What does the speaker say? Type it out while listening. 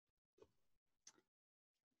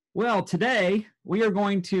Well, today we are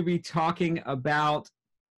going to be talking about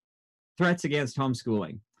threats against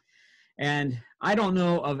homeschooling. And I don't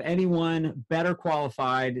know of anyone better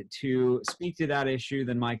qualified to speak to that issue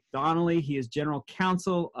than Mike Donnelly. He is General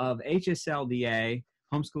Counsel of HSLDA,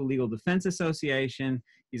 Homeschool Legal Defense Association.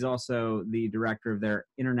 He's also the director of their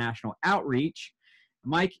international outreach.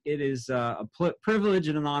 Mike, it is a privilege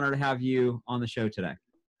and an honor to have you on the show today.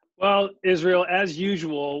 Well, Israel, as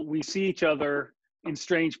usual, we see each other in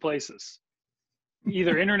strange places,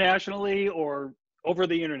 either internationally or over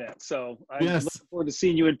the internet. So I'm Yes. looking forward to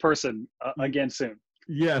seeing you in person again soon.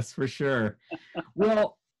 Yes, for sure.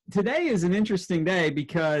 Well, today is an interesting day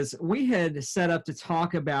because we had set up to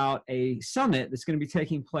talk about a summit that's going to be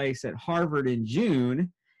taking place at Harvard in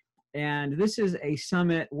June. And this is a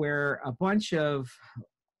summit where a bunch of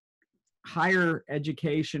higher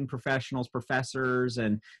education professionals, professors,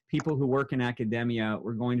 and people who work in academia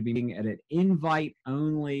were going to be meeting at an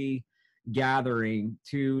invite-only gathering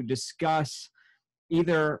to discuss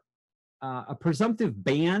either a presumptive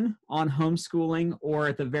ban on homeschooling or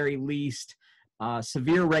at the very least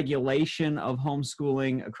severe regulation of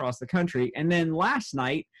homeschooling across the country. And then last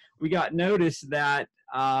night we got notice that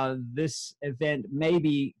this event may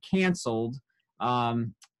be canceled.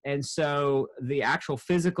 And so the actual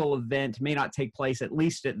physical event may not take place, at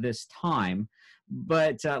least at this time.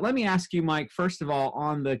 But let me ask you, Mike, first of all,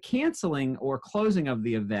 on the canceling or closing of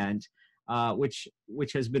the event, which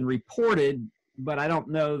has been reported, but I don't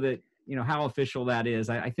know that, how official that is.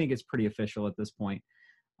 I think it's pretty official at this point.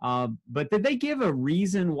 But did they give a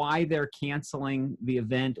reason why they're canceling the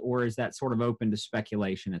event, or is that sort of open to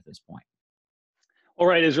speculation at this point? All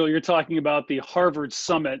right, Israel, you're talking about the Harvard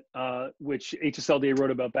Summit, which HSLDA wrote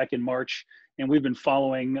about back in March, and we've been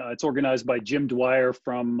following. It's organized by Jim Dwyer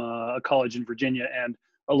from a college in Virginia and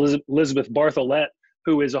Elizabeth Bartholet,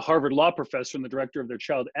 who is a Harvard law professor and the director of their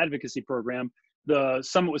child advocacy program. The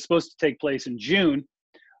summit was supposed to take place in June,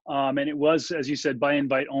 and it was, as you said, by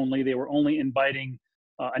invite only. They were only inviting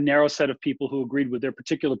a narrow set of people who agreed with their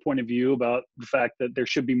particular point of view about the fact that there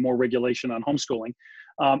should be more regulation on homeschooling.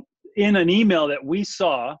 In an email that we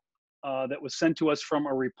saw that was sent to us from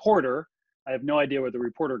a reporter, I have no idea where the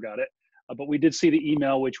reporter got it, but we did see the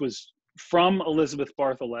email, which was from Elizabeth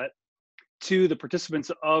Bartholet to the participants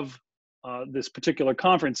of this particular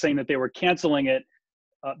conference, saying that they were canceling it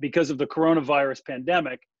because of the coronavirus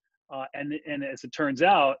pandemic. And as it turns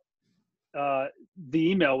out, the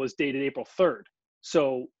email was dated April 3rd.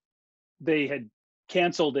 So they had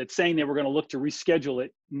canceled it, saying they were going to look to reschedule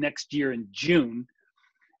it next year in June.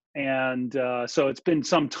 And so it's been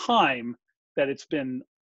some time that it's been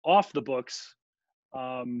off the books.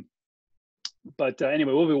 But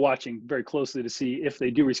anyway, we'll be watching very closely to see if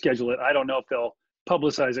they do reschedule it. I don't know if they'll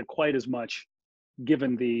publicize it quite as much,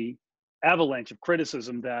 given the avalanche of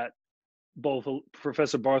criticism that both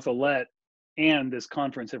Professor Bartholet and this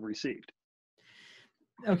conference have received.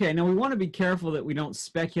 Okay, now we want to be careful that we don't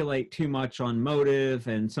speculate too much on motive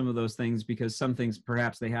and some of those things, because some things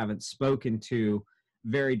perhaps they haven't spoken to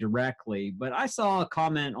very directly. But I saw a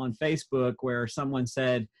comment on Facebook where someone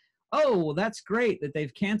said, "Oh, well, that's great that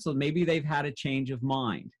they've canceled. Maybe they've had a change of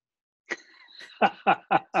mind."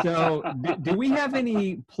 So do we have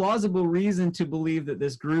any plausible reason to believe that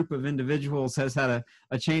this group of individuals has had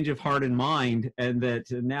a change of heart and mind, and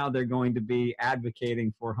that now they're going to be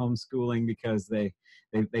advocating for homeschooling because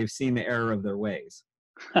they've seen the error of their ways?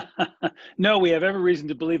 No, we have every reason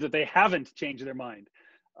to believe that they haven't changed their mind.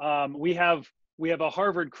 We have a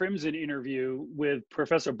Harvard Crimson interview with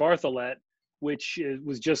Professor Bartholet, which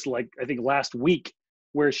was just like, I think, last week,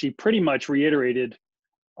 where she pretty much reiterated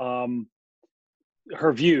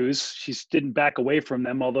her views. She didn't back away from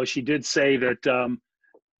them, although she did say that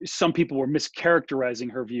some people were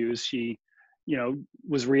mischaracterizing her views. She,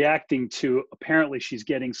 was reacting to, apparently she's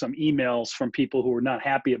getting some emails from people who are not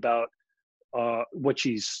happy about what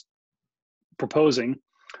she's proposing.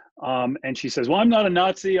 And she says, "Well, I'm not a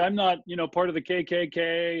Nazi. I'm not, part of the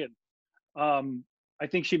KKK." And I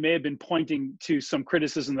think she may have been pointing to some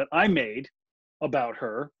criticism that I made about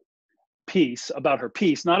her piece,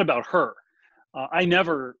 not about her. I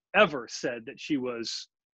never, ever said that she was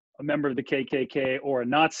a member of the KKK or a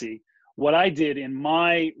Nazi. What I did in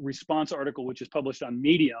my response article, which is published on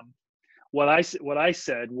Medium, what I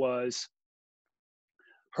said was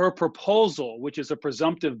her proposal, which is a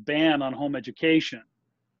presumptive ban on home education,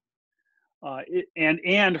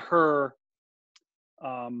 and her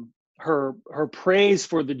praise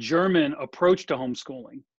for the German approach to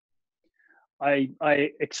homeschooling.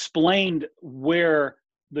 I explained where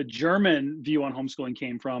the German view on homeschooling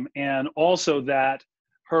came from, and also that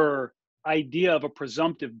her idea of a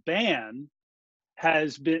presumptive ban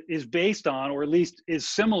is based on, or at least is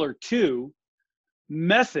similar to,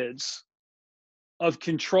 methods of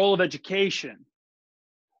control of education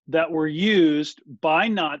that were used by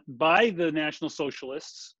the National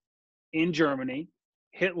Socialists in Germany.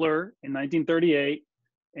 Hitler in 1938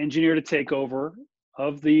 engineered a takeover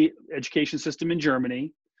of the education system in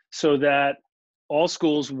Germany so that all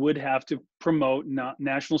schools would have to promote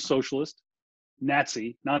National Socialist,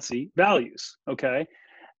 Nazi values, okay?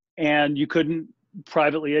 And you couldn't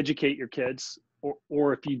privately educate your kids,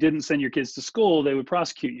 or if you didn't send your kids to school, they would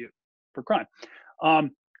prosecute you for crime.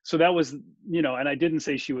 So that was, and I didn't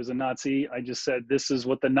say she was a Nazi. I just said this is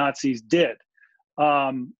what the Nazis did.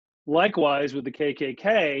 Likewise with the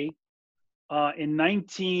KKK, in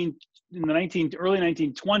the early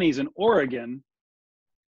 1920s in Oregon,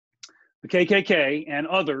 the KKK and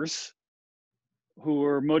others who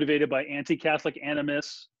were motivated by anti-Catholic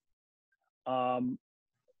animus,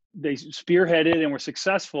 they spearheaded and were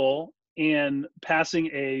successful in passing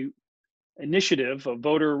a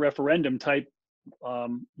voter referendum type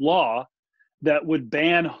law that would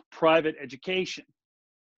ban private education.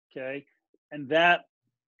 Okay, and that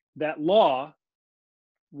law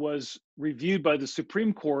was reviewed by the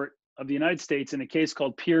Supreme Court of the United States in a case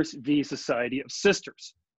called Pierce v. Society of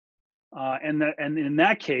Sisters. And in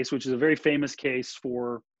that case, which is a very famous case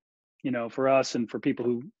for us and for people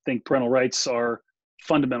who think parental rights are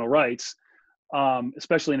fundamental rights,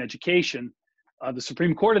 especially in education, the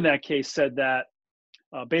Supreme Court in that case said that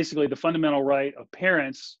basically the fundamental right of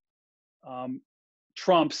parents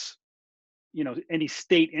trumps any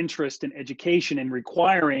state interest in education and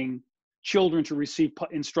requiring children to receive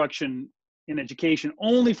instruction in education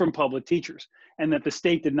only from public teachers, and that the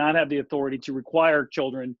state did not have the authority to require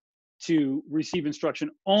children to receive instruction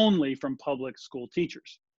only from public school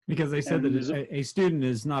teachers. Because they said that a student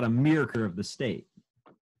is not a mere creature of the state.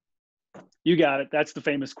 You got it. That's the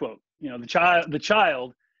famous quote. The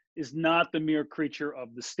child is not the mere creature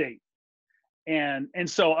of the state. And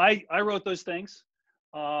so I wrote those things,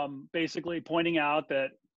 basically pointing out that,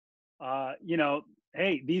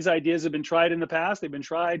 hey, these ideas have been tried in the past. They've been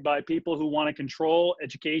tried by people who want to control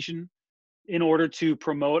education in order to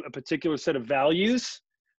promote a particular set of values.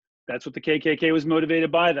 That's what the KKK was motivated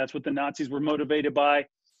by. That's what the Nazis were motivated by.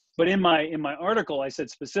 But in my article, I said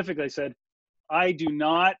specifically, I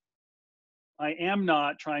am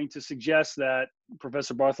not trying to suggest that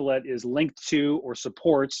Professor Bartholet is linked to or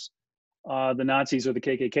supports the Nazis or the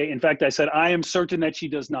KKK. In fact, I said, I am certain that she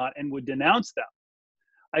does not and would denounce them.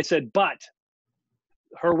 I said, but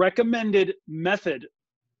her recommended method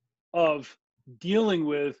of dealing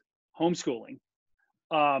with homeschooling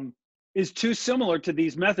is too similar to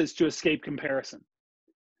these methods to escape comparison.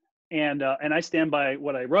 And I stand by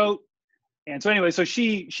what I wrote. And so anyway, so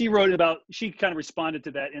she kind of responded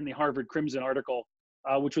to that in the Harvard Crimson article,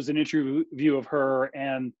 which was an interview of her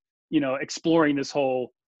and, exploring this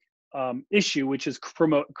whole issue, which is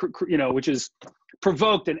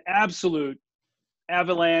provoked an absolute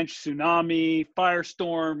avalanche, tsunami,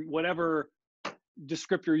 firestorm, whatever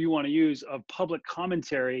descriptor you want to use, of public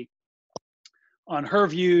commentary on her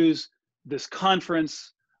views, this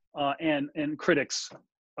conference, and critics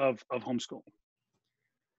of homeschooling.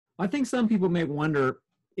 I think some people may wonder,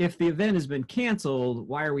 if the event has been canceled,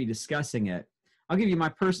 why are we discussing it? I'll give you my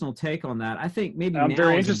personal take on that. I think maybe I'm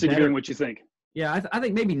very interested in hearing what you think. Yeah, I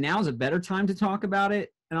think maybe now's a better time to talk about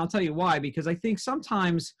it. And I'll tell you why, because I think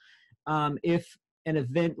sometimes if an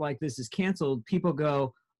event like this is canceled, people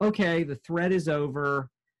go, okay, the threat is over.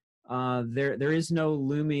 There is no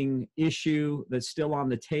looming issue that's still on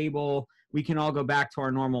the table. We can all go back to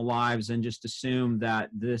our normal lives and just assume that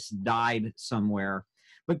this died somewhere.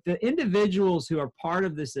 But the individuals who are part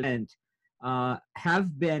of this event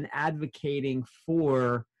have been advocating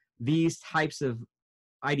for these types of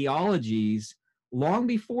ideologies long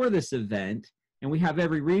before this event, and we have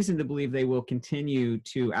every reason to believe they will continue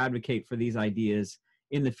to advocate for these ideas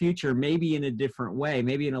in the future, maybe in a different way,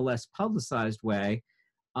 maybe in a less publicized way.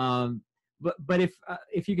 But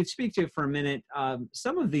if you could speak to it for a minute,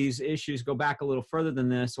 some of these issues go back a little further than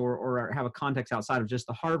this, or have a context outside of just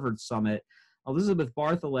the Harvard Summit. Elizabeth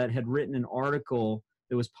Bartholet had written an article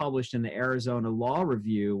that was published in the Arizona Law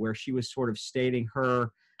Review, where she was sort of stating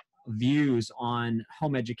her views on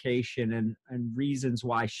home education and reasons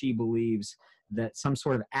why she believes that some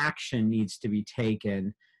sort of action needs to be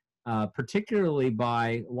taken, particularly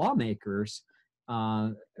by lawmakers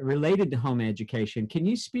related to home education. Can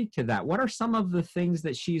you speak to that? What are some of the things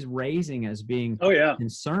that she's raising as being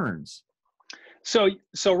concerns? So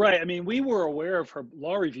right. I mean, we were aware of her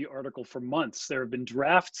law review article for months. There have been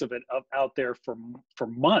drafts of it out there for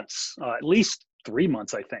months, at least 3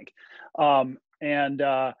 months, I think. And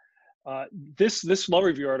this law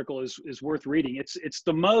review article is worth reading. It's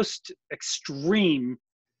the most extreme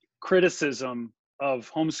criticism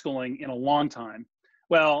of homeschooling in a long time.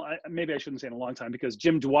 Well, maybe I shouldn't say in a long time, because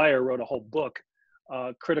Jim Dwyer wrote a whole book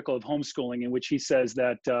critical of homeschooling, in which he says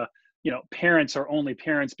that parents are only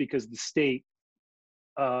parents because the state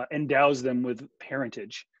endows them with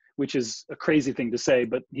parentage, which is a crazy thing to say,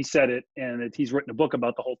 but he said it, and he's written a book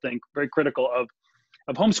about the whole thing, very critical of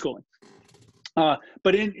homeschooling.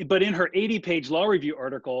 But in her 80-page law review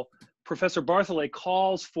article, Professor Barthollet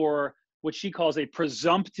calls for what she calls a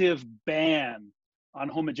presumptive ban on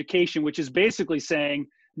home education, which is basically saying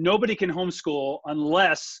nobody can homeschool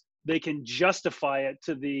unless they can justify it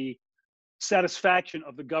to the satisfaction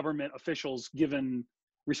of the government officials given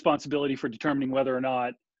responsibility for determining whether or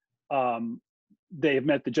not they have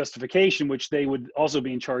met the justification, which they would also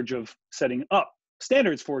be in charge of setting up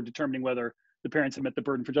standards for determining whether the parents have met the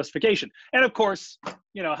burden for justification. And of course,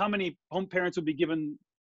 how many home parents would be given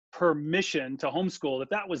permission to homeschool if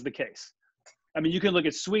that was the case? I mean, you can look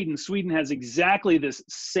at Sweden. Sweden has exactly this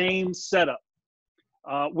same setup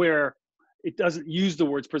where it doesn't use the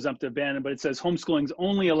words presumptive ban, but it says homeschooling is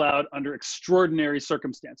only allowed under extraordinary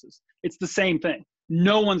circumstances. It's the same thing.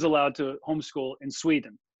 No one's allowed to homeschool in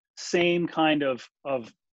Sweden. Same kind of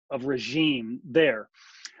regime there.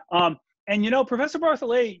 And Professor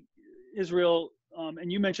Barthollet, Israel, and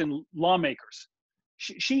you mentioned lawmakers.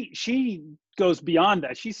 She goes beyond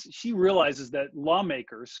that. She realizes that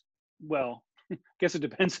lawmakers, well, I guess it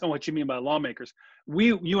depends on what you mean by lawmakers.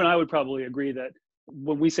 You and I would probably agree that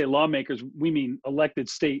when we say lawmakers, we mean elected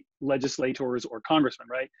state legislators or congressmen,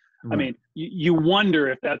 right? I mean, you wonder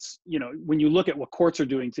if that's, when you look at what courts are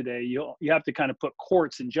doing today, you have to kind of put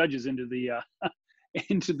courts and judges into the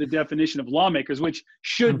into the definition of lawmakers, which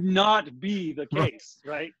should not be the case,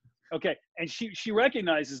 right? Okay, and she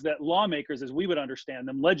recognizes that lawmakers, as we would understand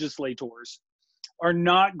them, legislators, are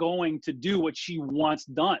not going to do what she wants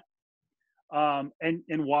done.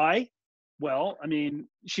 And why? Well, I mean,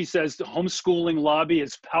 she says the homeschooling lobby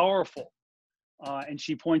is powerful. And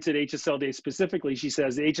she points at HSLDA specifically. She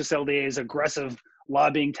says the HSLDA's aggressive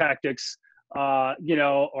lobbying tactics, are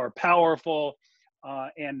powerful,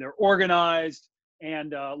 and they're organized,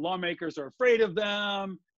 and lawmakers are afraid of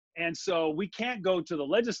them. And so we can't go to the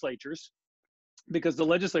legislatures because the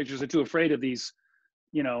legislatures are too afraid of these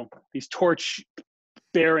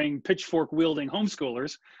torch-bearing, pitchfork-wielding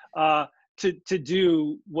homeschoolers to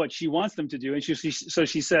do what she wants them to do. And so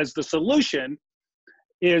she says the solution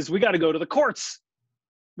is we got to go to the courts.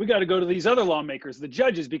 We got to go to these other lawmakers, the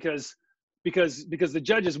judges, because the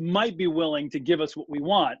judges might be willing to give us what we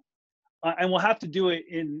want. And we'll have to do it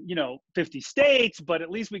in 50 states, but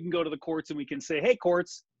at least we can go to the courts and we can say, hey,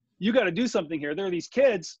 courts, you got to do something here. There are these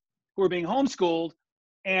kids who are being homeschooled,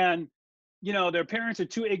 and their parents are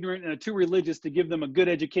too ignorant and are too religious to give them a good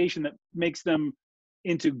education that makes them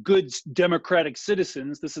into good democratic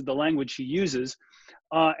citizens. This is the language she uses.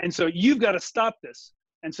 And so you've got to stop this.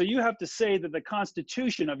 And so you have to say that the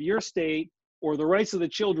Constitution of your state or the rights of the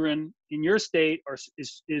children in your state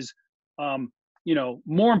is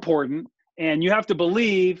more important. And you have to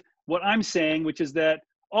believe what I'm saying, which is that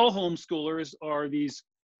all homeschoolers are these,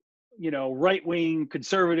 right-wing,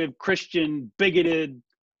 conservative, Christian, bigoted,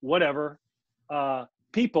 whatever,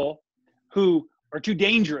 people who are too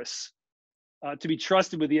dangerous to be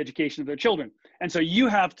trusted with the education of their children. And so you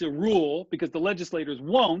have to rule, because the legislators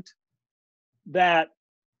won't, that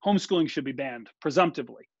homeschooling should be banned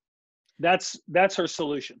presumptively. That's her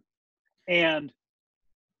solution. And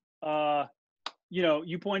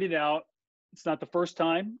you pointed out it's not the first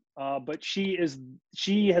time, but she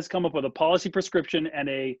has come up with a policy prescription and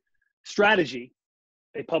a strategy,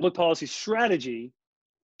 a public policy strategy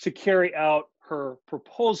to carry out her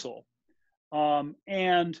proposal.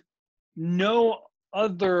 And no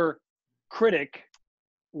other critic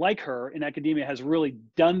like her in academia has really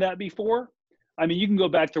done that before. I mean, you can go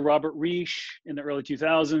back to Robert Reich in the early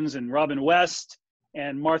 2000s, and Robin West,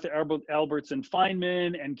 and Martha Albertson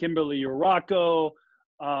Feynman, and Kimberly Urraco,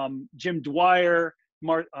 Jim Dwyer,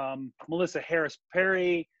 Melissa Harris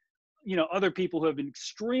Perry, other people who have been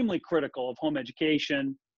extremely critical of home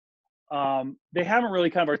education. They haven't really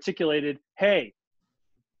kind of articulated, hey,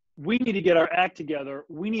 we need to get our act together.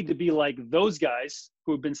 We need to be like those guys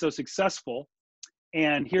who have been so successful.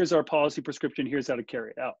 And here's our policy prescription. Here's how to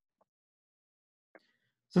carry it out.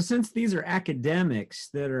 So since these are academics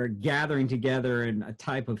that are gathering together in a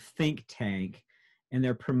type of think tank, and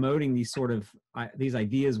they're promoting these sort of these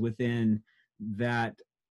ideas within that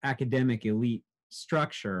academic elite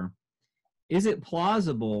structure, is it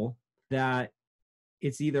plausible that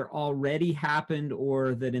it's either already happened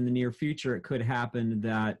or that in the near future it could happen,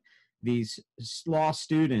 that these law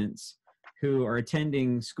students who are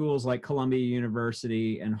attending schools like Columbia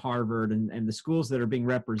University and Harvard and the schools that are being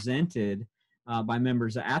represented by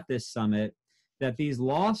members at this summit, that these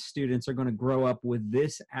law students are going to grow up with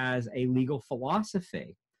this as a legal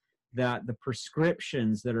philosophy, that the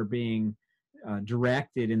prescriptions that are being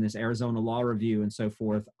directed in this Arizona Law Review and so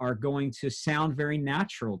forth are going to sound very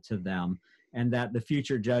natural to them, and that the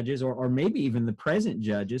future judges, or maybe even the present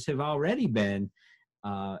judges, have already been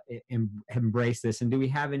embrace this. And do we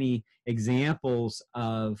have any examples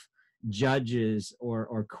of judges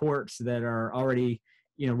or courts that are already,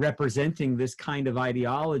 representing this kind of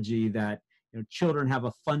ideology that, children have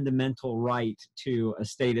a fundamental right to a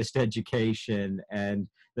statist education and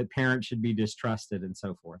that parents should be distrusted and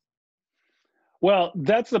so forth? Well,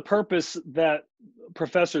 that's the purpose that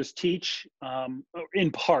professors teach,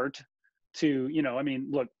 in part to,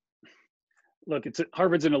 look,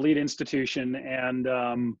 Harvard's an elite institution,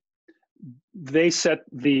 and they set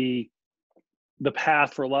the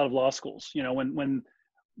path for a lot of law schools.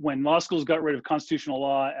 When law schools got rid of constitutional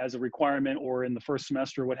law as a requirement, or in the first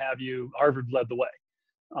semester, what have you, Harvard led the way,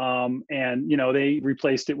 and they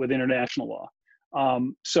replaced it with international law.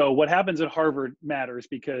 So what happens at Harvard matters,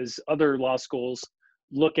 because other law schools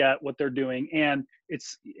look at what they're doing, and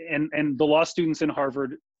and the law students in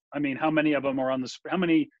Harvard. I mean, how many of them are how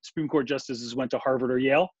many Supreme Court justices went to Harvard or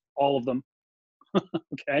Yale? All of them.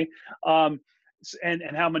 Okay. And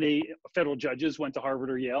how many federal judges went to Harvard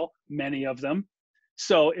or Yale? Many of them.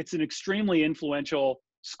 So it's an extremely influential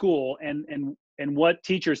school, and what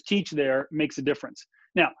teachers teach there makes a difference.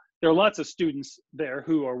 Now, there are lots of students there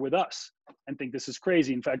who are with us and think this is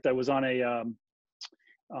crazy. In fact, I was on a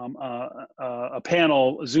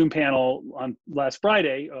Zoom panel on last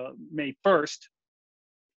Friday, May 1st,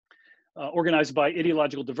 organized by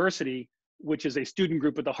Ideological Diversity, which is a student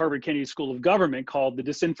group at the Harvard Kennedy School of Government, called the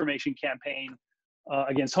Disinformation Campaign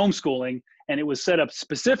Against Homeschooling. And it was set up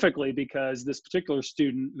specifically because this particular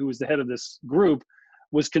student, who was the head of this group,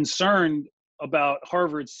 was concerned about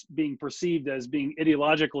Harvard's being perceived as being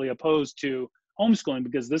ideologically opposed to homeschooling,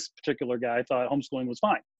 because this particular guy thought homeschooling was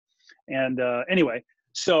fine. And anyway,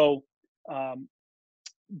 so,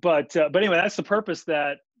 but anyway, that's the purpose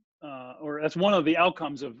that, or that's one of the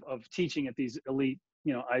outcomes of teaching at these elite,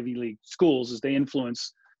 Ivy League schools, is they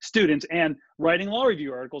influence students. And writing law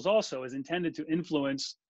review articles also is intended to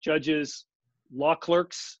influence judges, law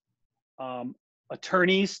clerks,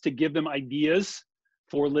 attorneys, to give them ideas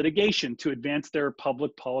for litigation to advance their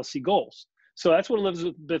public policy goals. So that's what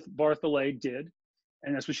Elizabeth Bartholet did,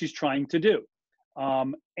 and that's what she's trying to do.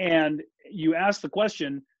 And you ask the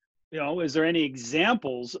question, is there any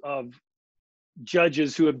examples of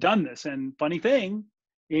judges who have done this? And funny thing,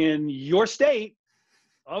 in your state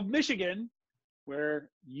of Michigan, where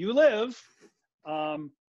you live,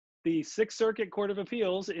 the Sixth Circuit Court of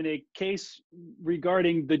Appeals, in a case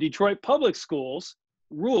regarding the Detroit public schools,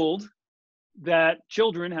 ruled that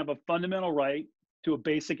children have a fundamental right to a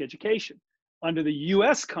basic education under the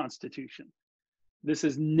U.S. Constitution. This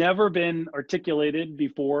has never been articulated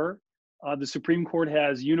before. The Supreme Court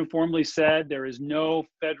has uniformly said there is no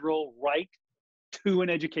federal right to an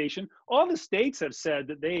education. All the states have said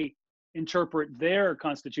that they interpret their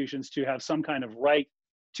constitutions to have some kind of right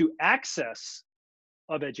to access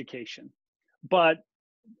of education. But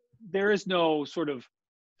there is no sort of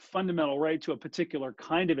fundamental right to a particular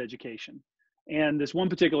kind of education. And this one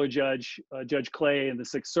particular judge, Judge Clay in the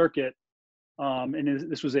Sixth Circuit,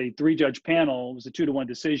 and this was a 3-judge panel, it was a 2-to-1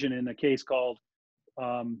 decision in a case called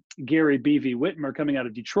Gary B. v. Whitmer, coming out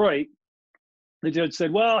of Detroit. The judge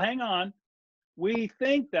said, well, hang on. We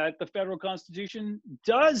think that the federal Constitution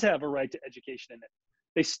does have a right to education in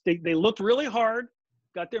it. They looked really hard,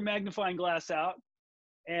 got their magnifying glass out,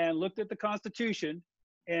 and looked at the Constitution,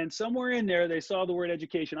 and somewhere in there they saw the word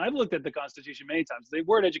education. I've looked at the Constitution many times. The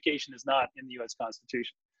word education is not in the U.S.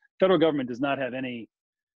 Constitution. Federal government does not have any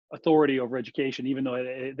authority over education, even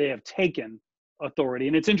though they have taken authority.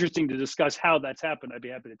 And it's interesting to discuss how that's happened. I'd be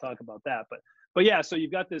happy to talk about that. But yeah, so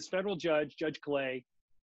you've got this federal judge, Judge Clay,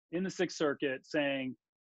 in the Sixth Circuit, saying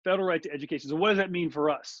federal right to education. So what does that mean for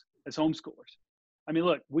us as homeschoolers? I mean,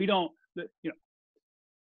 look, we don't,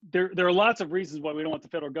 there are lots of reasons why we don't want the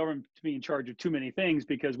federal government to be in charge of too many things,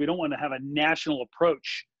 because we don't want to have a national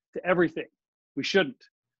approach to everything. We shouldn't.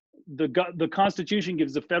 The Constitution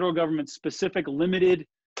gives the federal government specific limited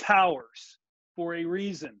powers for a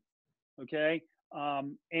reason, okay?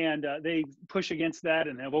 And they push against that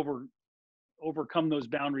and have overcome those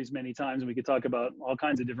boundaries many times, and we could talk about all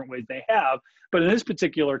kinds of different ways they have. But in this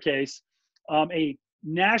particular case, a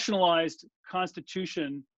nationalized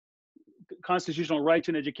constitutional right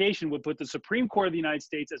to an education would put the Supreme Court of the United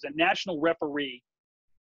States as a national referee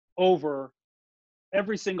over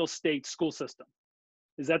every single state school system.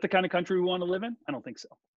 Is that the kind of country we want to live in? I don't think so.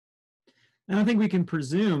 And I think we can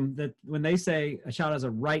presume that when they say a child has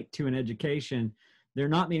a right to an education, they're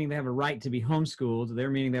not meaning they have a right to be homeschooled. They're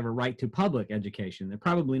meaning they have a right to public education. They're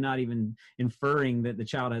probably not even inferring that the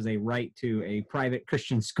child has a right to a private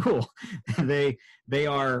Christian school. They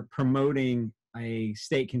are promoting a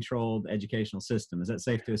state-controlled educational system. Is that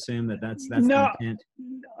safe to assume that that's no, the intent?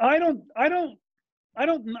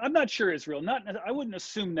 I'm not sure, Israel. I wouldn't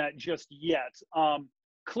assume that just yet.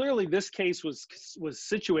 Clearly, this case was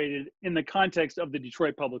situated in the context of the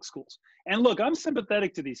Detroit public schools. And look, I'm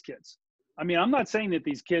sympathetic to these kids. I mean, I'm not saying that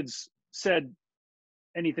these kids said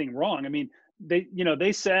anything wrong. I mean,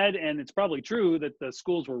 they said, and it's probably true, that the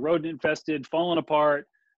schools were rodent infested, falling apart.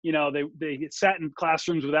 They sat in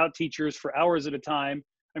classrooms without teachers for hours at a time.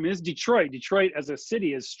 I mean, it's Detroit. Detroit as a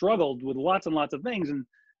city has struggled with lots and lots of things. And,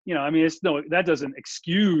 that doesn't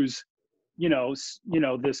excuse,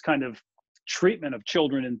 this kind of treatment of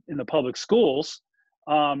children in the public schools.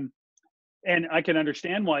 And I can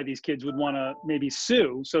understand why these kids would want to maybe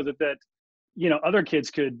sue so that other kids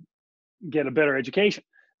could get a better education.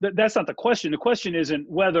 That's not the question. The question isn't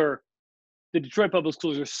whether the Detroit public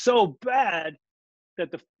schools are so bad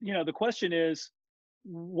that the question is,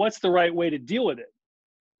 what's the right way to deal with it?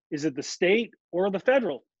 Is it the state or the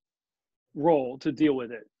federal role to deal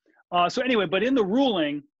with it? So anyway, but in the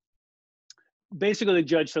ruling, basically the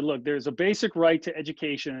judge said, look, there's a basic right to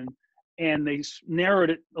education, and they narrowed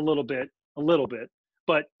it a little bit,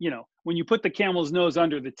 but when you put the camel's nose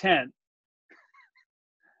under the tent,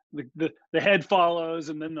 the head follows,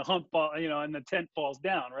 and then the hump and the tent falls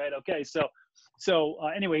down, right? Okay, so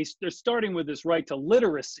anyway, they're starting with this right to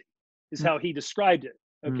literacy, is how he described it.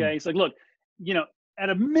 Okay, He's like, look, at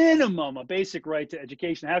a minimum, a basic right to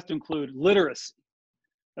education has to include literacy.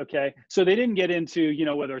 Okay, so they didn't get into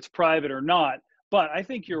whether it's private or not, but I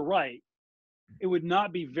think you're right. It would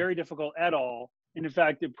not be very difficult at all, and in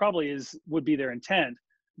fact, it probably would be their intent,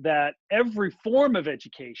 that every form of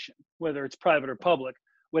education, whether it's private or public,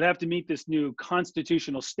 would have to meet this new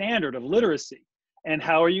constitutional standard of literacy. And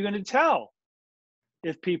how are you going to tell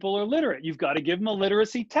if people are literate? You've got to give them a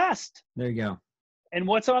literacy test. There you go. And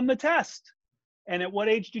what's on the test? And at what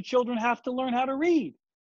age do children have to learn how to read?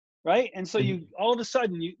 Right? And so all of a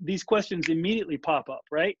sudden, these questions immediately pop up,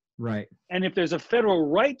 right? Right. And if there's a federal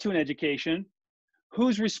right to an education,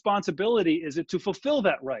 whose responsibility is it to fulfill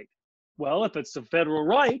that right? Well, if it's the federal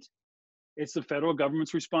right, it's the federal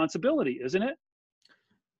government's responsibility, isn't it?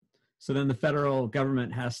 So then the federal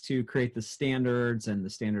government has to create the standards and the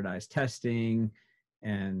standardized testing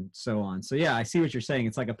and so on. So yeah, I see what you're saying.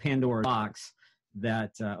 It's like a Pandora's box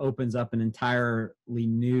that opens up an entirely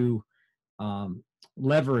new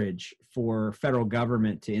leverage for federal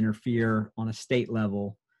government to interfere on a state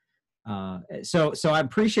level. So I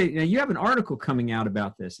appreciate, you have an article coming out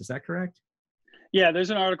about this. Is that correct? Yeah, there's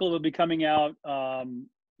an article that'll be coming out,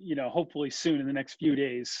 hopefully soon in the next few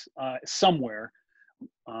days, somewhere.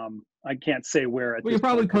 I can't say where. Well, you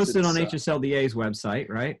probably posted on HSLDA's website,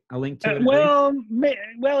 right? A link to it. Well,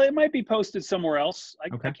 it might be posted somewhere else.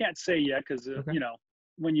 I can't say yet because Okay.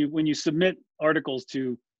 When you submit articles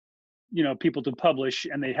to people to publish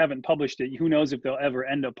and they haven't published it, who knows if they'll ever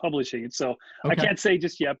end up publishing it. So Okay. I can't say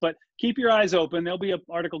just yet, but keep your eyes open. There'll be an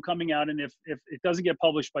article coming out, and if it doesn't get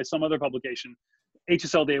published by some other publication,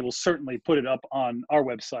 HSLDA will certainly put it up on our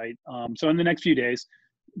website. So in the next few days,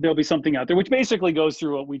 there'll be something out there, which basically goes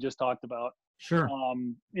through what we just talked about. Sure.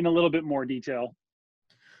 In a little bit more detail.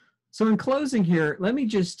 So in closing here, let me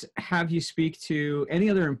just have you speak to any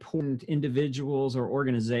other important individuals or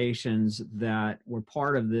organizations that were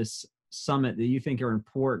part of this summit that you think are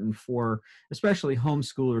important for especially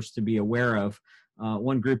homeschoolers to be aware of.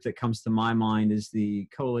 One group that comes to my mind is the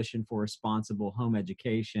Coalition for Responsible Home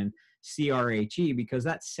Education, CRHE, because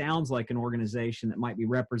that sounds like an organization that might be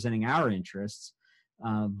representing our interests.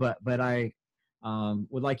 But I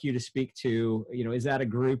would like you to speak to, is that a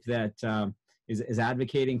group that is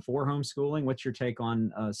advocating for homeschooling? What's your take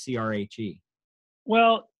on CRHE?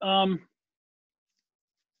 Well,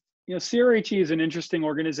 CRHE is an interesting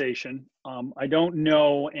organization. I don't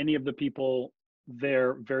know any of the people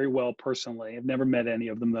there very well personally. I've never met any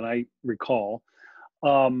of them that I recall.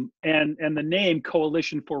 And the name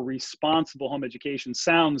Coalition for Responsible Home Education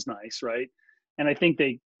sounds nice, right? And I think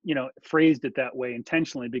they, phrased it that way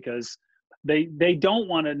intentionally because they don't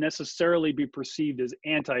want to necessarily be perceived as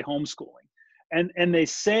anti-homeschooling. And they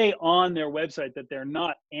say on their website that they're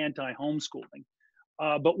not anti-homeschooling.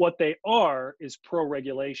 But what they are is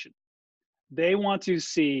pro-regulation. They want to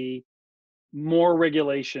see more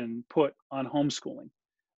regulation put on homeschooling.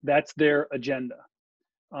 That's their agenda.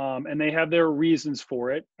 And they have their reasons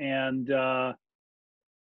for it. And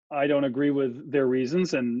I don't agree with their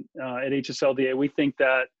reasons. And at HSLDA, we think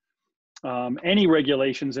that any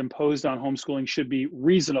regulations imposed on homeschooling should be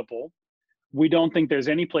reasonable. We don't think there's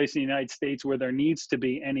any place in the United States where there needs to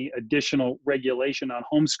be any additional regulation on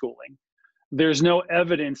homeschooling. There's no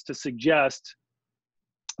evidence to suggest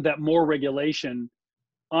that more regulation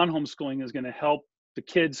on homeschooling is going to help the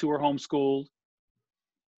kids who are homeschooled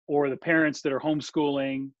or the parents that are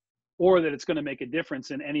homeschooling, or that it's going to make a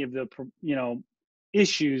difference in any of the,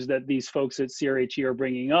 issues that these folks at CRHE are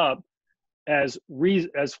bringing up as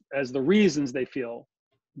the reasons they feel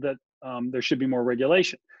that there should be more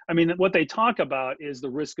regulation. I mean, what they talk about is the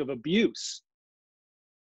risk of abuse.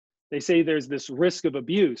 They say there's this risk of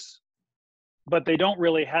abuse, but they don't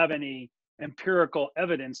really have any empirical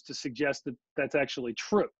evidence to suggest that that's actually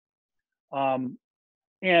true. And,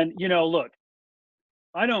 look,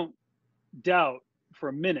 I don't doubt for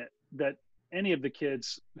a minute that any of the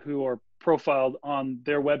kids who are profiled on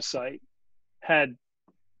their website had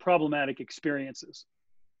problematic experiences,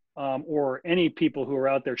 or any people who are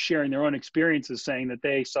out there sharing their own experiences saying that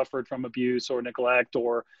they suffered from abuse or neglect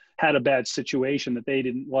or had a bad situation that they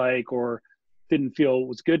didn't like or didn't feel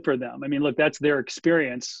was good for them. I mean, look, that's their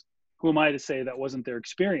experience. Who am I to say that wasn't their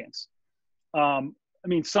experience? I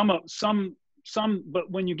mean,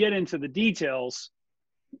 but when you get into the details,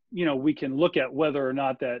 we can look at whether or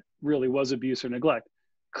not that really was abuse or neglect.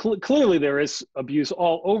 Clearly, there is abuse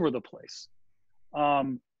all over the place.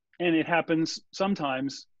 And it happens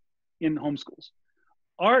sometimes in homeschools.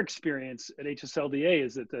 Our experience at HSLDA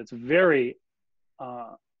is that that's very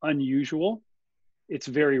unusual. It's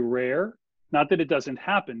very rare. Not that it doesn't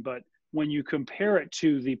happen, but when you compare it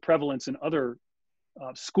to the prevalence in other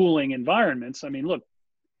schooling environments, I mean, look,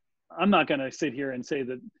 I'm not going to sit here and say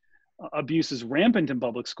that abuse is rampant in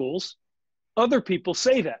public schools. Other people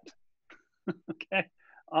say that. Okay.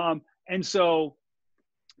 And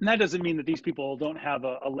that doesn't mean that these people don't have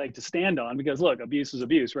a leg to stand on, because look, abuse is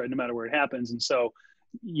abuse, right? No matter where it happens. And so,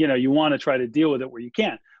 you want to try to deal with it where you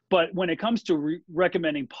can. But when it comes to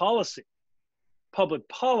recommending policy, public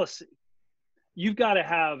policy, you've got to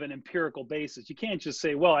have an empirical basis. You can't just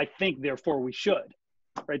say, well, I think, therefore we should,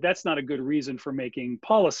 right? That's not a good reason for making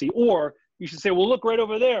policy. Or you should say, well, look right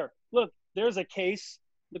over there. Look, there's a case.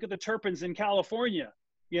 Look at the Turpins in California.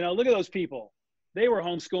 Look at those people. They were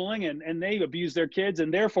homeschooling and they abused their kids,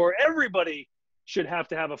 and therefore everybody should have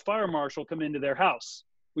to have a fire marshal come into their house,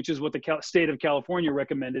 which is what the state of California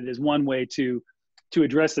recommended as one way to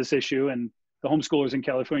address this issue. And the homeschoolers in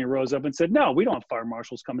California rose up and said, no, we don't have fire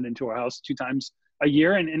marshals coming into our house 2 times a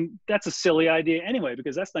year. And that's a silly idea anyway,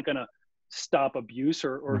 because that's not going to stop abuse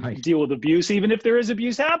or right. deal with abuse, even if there is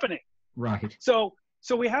abuse happening. Right. So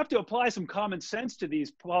we have to apply some common sense to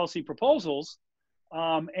these policy proposals.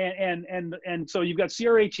 And so you've got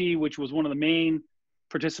CRHE, which was one of the main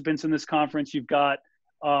participants in this conference. You've got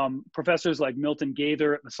professors like Milton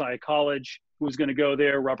Gaither at Messiah College, who's going to go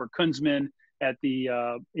there, Robert Kunzman at the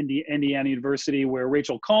Indiana University, where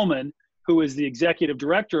Rachel Coleman, who is the executive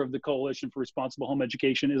director of the Coalition for Responsible Home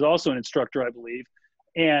Education, is also an instructor, I believe.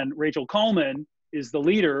 And Rachel Coleman is the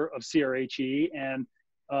leader of CRHE, and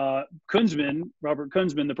Robert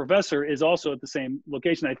Kunzman, the professor, is also at the same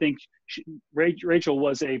location. I think Rachel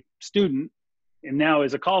was a student and now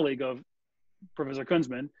is a colleague of Professor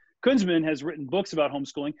Kunzman. Kunzman has written books about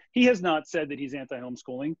homeschooling. He has not said that he's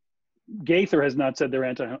anti-homeschooling. Gaither has not said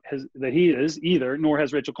that he is either, nor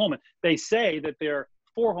has Rachel Coleman. They say that they're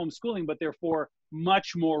for homeschooling, but they're for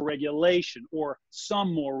much more regulation or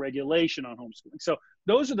some more regulation on homeschooling. So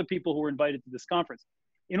those are the people who were invited to this conference.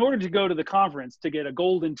 In order to go to the conference, to get a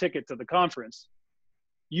golden ticket to the conference,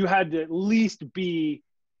 you had to at least be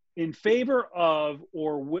in favor of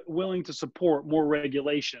or willing to support more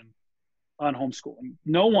regulation on homeschooling.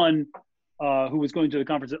 No one who was going to the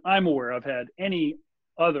conference that I'm aware of had any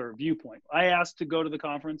other viewpoint. I asked to go to the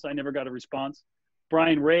conference. I never got a response.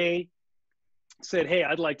 Brian Ray said, hey,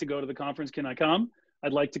 I'd like to go to the conference. Can I come?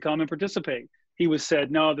 I'd like to come and participate. He was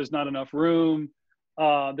said, no, there's not enough room.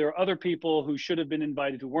 There are other people who should have been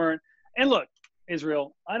invited who weren't. And look,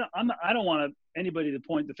 Israel, I don't want anybody to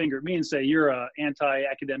point the finger at me and say you're a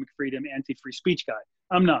anti-academic freedom, anti-free speech guy.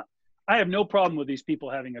 I'm not. I have no problem with these people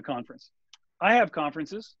having a conference. I have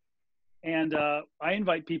conferences, and I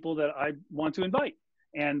invite people that I want to invite.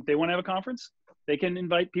 And they want to have a conference, they can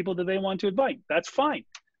invite people that they want to invite. That's fine.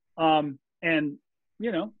 And,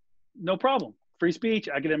 no problem. Free speech,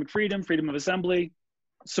 academic freedom, freedom of assembly,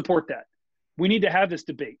 support that. we need to have this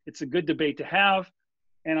debate. It's a good debate to have.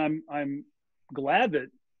 And I'm glad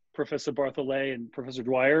that Professor Barthollet and Professor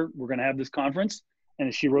Dwyer were going to have this conference,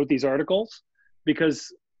 and she wrote these articles,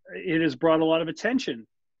 because it has brought a lot of attention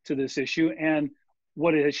to this issue. And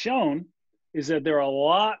what it has shown is that there are a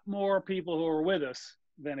lot more people who are with us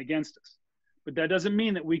than against us. But that doesn't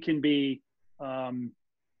mean that we can be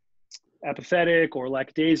apathetic or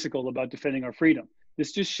lackadaisical about defending our freedom.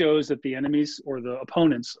 This just shows that the enemies or the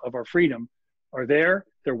opponents of our freedom are there,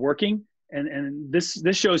 they're working, and this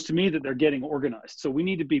shows to me that they're getting organized. So we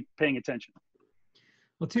need to be paying attention.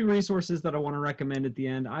 Well, two resources that I want to recommend at the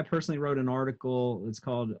end. I personally wrote an article. It's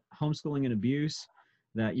called Homeschooling and Abuse,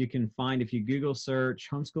 that you can find if you Google search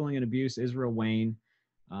Homeschooling and Abuse, Israel Wayne.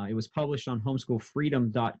 It was published on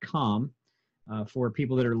homeschoolfreedom.com. For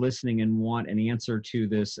people that are listening and want an answer to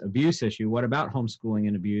this abuse issue. What about homeschooling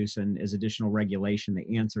and abuse, and is additional regulation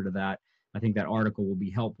the answer to that? I think that article will be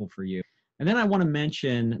helpful for you. And then I want to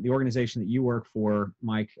mention the organization that you work for,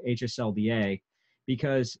 Mike, HSLDA,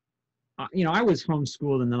 because I was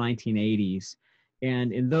homeschooled in the 1980s,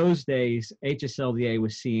 and in those days, HSLDA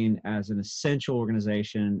was seen as an essential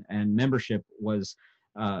organization, and membership was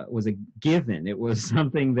a given. It was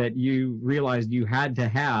something that you realized you had to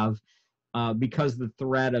have. Because the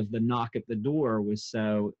threat of the knock at the door was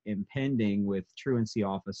so impending with truancy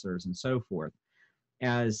officers and so forth.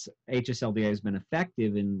 As HSLDA has been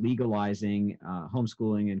effective in legalizing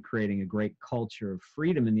homeschooling and creating a great culture of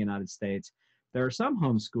freedom in the United States, there are some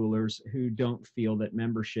homeschoolers who don't feel that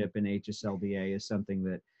membership in HSLDA is something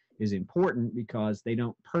that is important, because they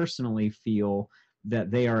don't personally feel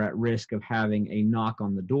that they are at risk of having a knock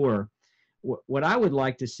on the door. What I would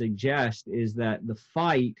like to suggest is that the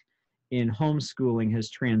fight in homeschooling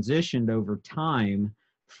has transitioned over time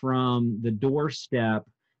from the doorstep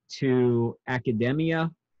to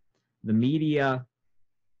academia, the media,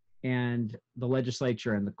 and the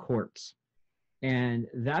legislature and the courts. And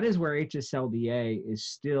that is where HSLDA is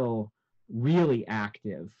still really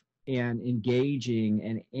active and engaging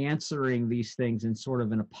and answering these things in sort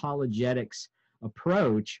of an apologetics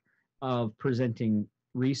approach of presenting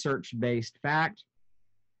research-based fact,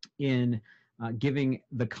 in giving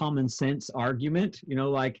the common sense argument,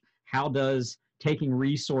 like how does taking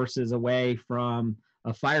resources away from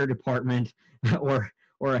a fire department or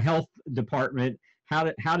a health department,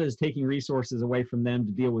 how does taking resources away from them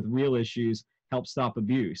to deal with real issues help stop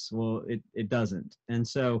abuse? Well, it doesn't. And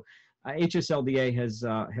so HSLDA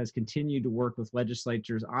has continued to work with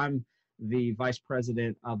legislatures. I'm the vice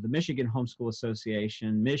president of the Michigan Homeschool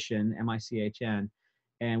Association, Mission, MICHN.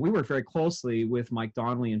 And we work very closely with Mike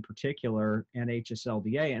Donnelly in particular and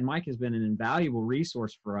HSLDA. And Mike has been an invaluable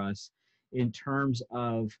resource for us in terms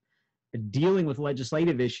of dealing with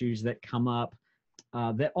legislative issues that come up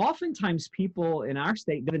that oftentimes people in our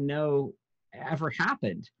state don't know ever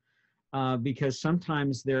happened. Because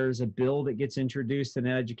sometimes there's a bill that gets introduced in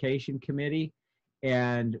an education committee,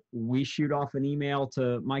 and we shoot off an email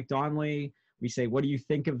to Mike Donnelly. We say, what do you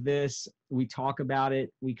think of this? We talk about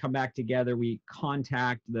it. We come back together. We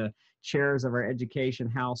contact the chairs of our education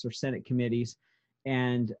house or Senate committees.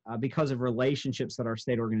 And because of relationships that our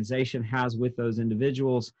state organization has with those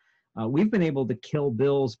individuals, we've been able to kill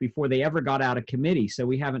bills before they ever got out of committee. So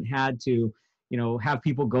we haven't had to, have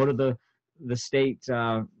people go to the state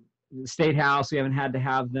house. We haven't had to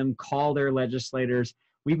have them call their legislators.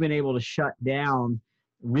 We've been able to shut down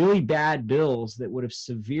really bad bills that would have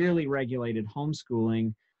severely regulated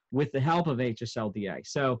homeschooling with the help of HSLDA.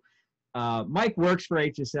 So Mike works for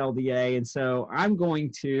HSLDA, and so I'm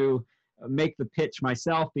going to make the pitch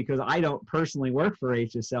myself, because I don't personally work for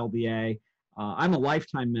HSLDA. I'm a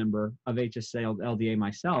lifetime member of HSLDA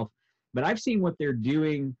myself, but I've seen what they're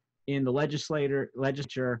doing in the legislature.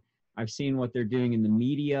 I've seen what they're doing in the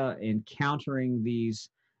media in countering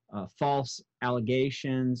these false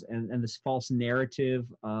allegations and this false narrative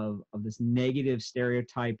of this negative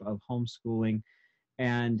stereotype of homeschooling.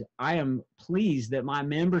 And I am pleased that my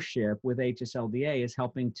membership with HSLDA is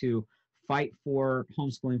helping to fight for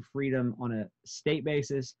homeschooling freedom on a state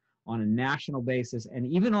basis, on a national basis, and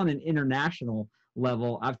even on an international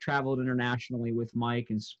level. I've traveled internationally with Mike,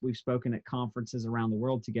 and we've spoken at conferences around the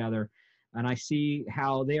world together. And I see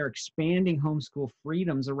how they are expanding homeschool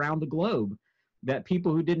freedoms around the globe, that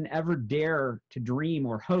people who didn't ever dare to dream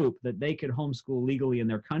or hope that they could homeschool legally in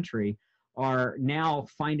their country are now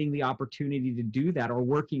finding the opportunity to do that or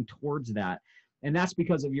working towards that. And that's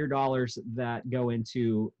because of your dollars that go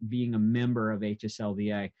into being a member of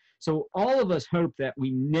HSLDA. So all of us hope that we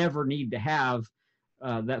never need to have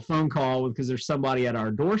that phone call because there's somebody at our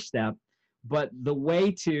doorstep. But the way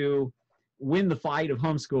to win the fight of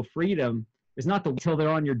homeschool freedom is not until they're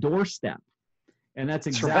on your doorstep. And that's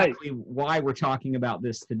That's right. exactly why we're talking about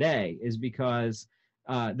this today, is because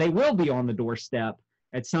they will be on the doorstep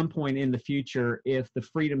at some point in the future if the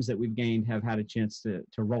freedoms that we've gained have had a chance to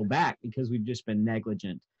roll back because we've just been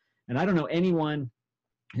negligent. And I don't know anyone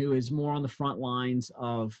who is more on the front lines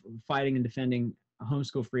of fighting and defending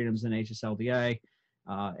homeschool freedoms than HSLDA,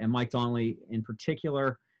 and Mike Donnelly in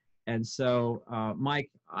particular. And so, Mike,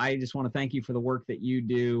 I just want to thank you for the work that you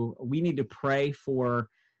do. We need to pray for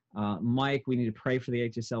Mike. We need to pray for the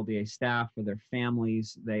HSLDA staff, for their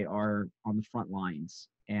families. They are on the front lines,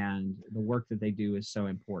 and the work that they do is so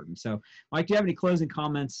important. So, Mike, do you have any closing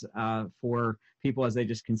comments for people as they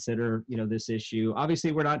just consider, this issue?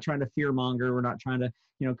 Obviously, we're not trying to fearmonger. We're not trying to,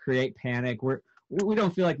 create panic. We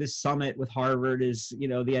don't feel like this summit with Harvard is,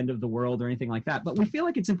 the end of the world or anything like that. But we feel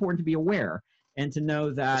like it's important to be aware and to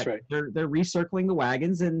know that they're recircling the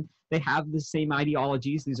wagons, and they have the same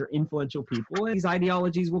ideologies. These are influential people, and these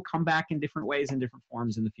ideologies will come back in different ways and different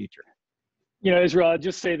forms in the future. Israel, I'll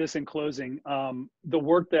just say this in closing. The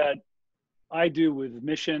work that I do with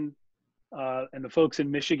Mission and the folks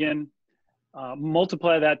in Michigan,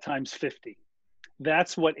 multiply that times 50.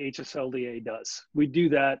 That's what HSLDA does. We do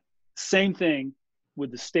that same thing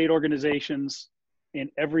with the state organizations in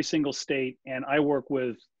every single state, and I work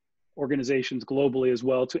with organizations globally as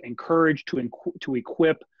well to encourage, to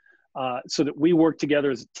equip, so that we work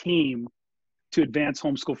together as a team to advance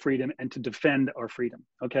homeschool freedom and to defend our freedom.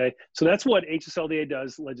 Okay, so that's what HSLDA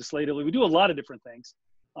does legislatively. We do a lot of different things,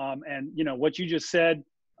 and what you just said.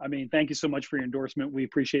 I mean, thank you so much for your endorsement. We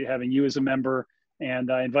appreciate having you as a member,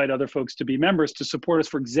 and I invite other folks to be members to support us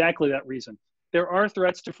for exactly that reason. There are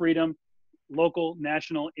threats to freedom, local,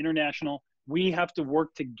 national, international. We have to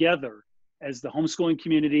work together as the homeschooling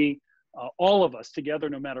community, all of us together,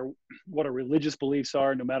 no matter what our religious beliefs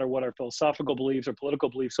are, no matter what our philosophical beliefs or political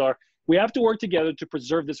beliefs are. We have to work together to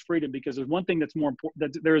preserve this freedom, because there's one thing that's more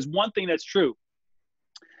important. There is one thing that's true.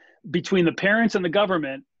 Between the parents and the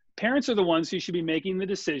government, parents are the ones who should be making the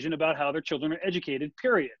decision about how their children are educated,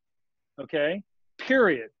 period. Okay?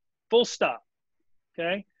 Period. Full stop.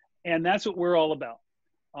 Okay? And that's what we're all about.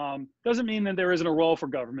 Doesn't mean that there isn't a role for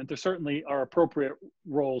government. There certainly are appropriate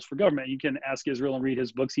roles for government. You can ask Israel and read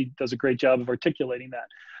his books. He does a great job of articulating that.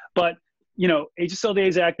 But, HSLDA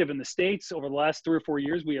is active in the States. Over the last 3 or 4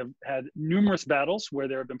 years, we have had numerous battles where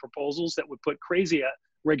there have been proposals that would put crazy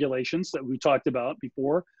regulations that we talked about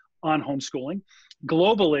before on homeschooling.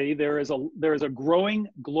 Globally, there is a growing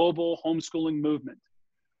global homeschooling movement,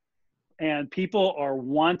 and people are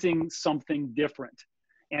wanting something different.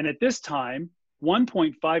 And at this time,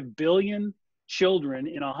 1.5 billion children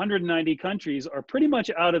in 190 countries are pretty much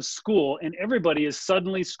out of school, and everybody is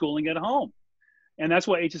suddenly schooling at home. And that's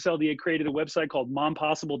why HSLDA created a website called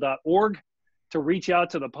mompossible.org to reach out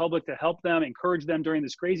to the public, to help them, encourage them during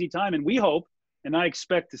this crazy time. And we hope, and I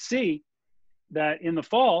expect to see, that in the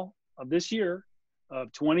fall of this year,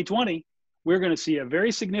 of 2020, we're going to see a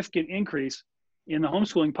very significant increase in the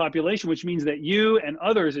homeschooling population, which means that you and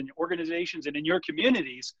others in your organizations and in your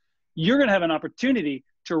communities, you're going to have an opportunity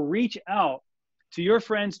to reach out to your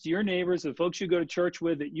friends, to your neighbors, the folks you go to church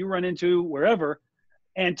with, that you run into wherever,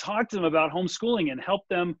 and talk to them about homeschooling and help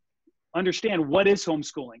them understand what is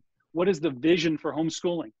homeschooling. What is the vision for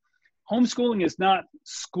homeschooling? Homeschooling is not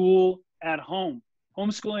school at home.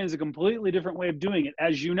 Homeschooling is a completely different way of doing it,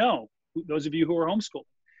 as you know, those of you who are homeschooling.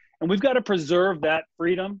 And we've got to preserve that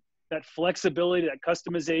freedom, that flexibility, that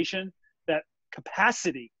customization, that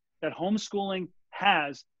capacity that homeschooling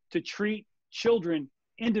has to treat children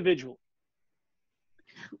individually.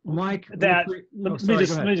 Mike, let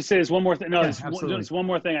me just say this one more thing. No, just one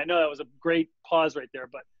more thing. I know that was a great pause right there,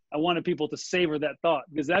 but I wanted people to savor that thought,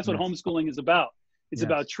 because that's what homeschooling is about. It's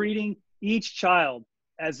about treating each child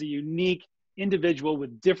as a unique individual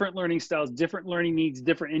with different learning styles, different learning needs,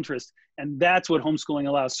 different interests, and that's what homeschooling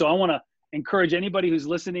allows. So I want to encourage anybody who's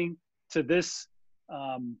listening to this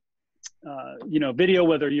video,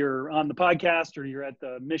 whether you're on the podcast or you're at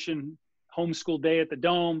the Mission Homeschool Day at the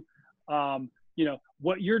Dome,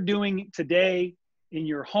 what you're doing today in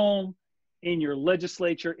your home, in your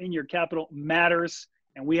legislature, in your capital matters.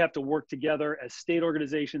 And we have to work together as state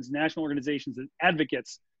organizations, national organizations, and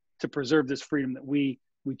advocates to preserve this freedom that we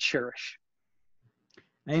cherish.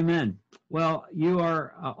 Amen. Well, you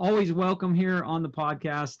are always welcome here on the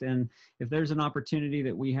podcast. And if there's an opportunity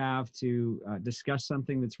that we have to discuss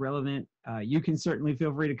something that's relevant, you can certainly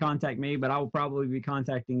feel free to contact me, but I will probably be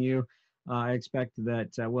contacting you. I expect that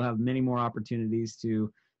we'll have many more opportunities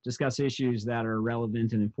to discuss issues that are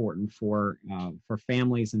relevant and important for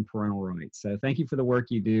families and parental rights. So thank you for the work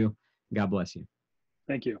you do. God bless you.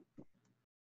 Thank you.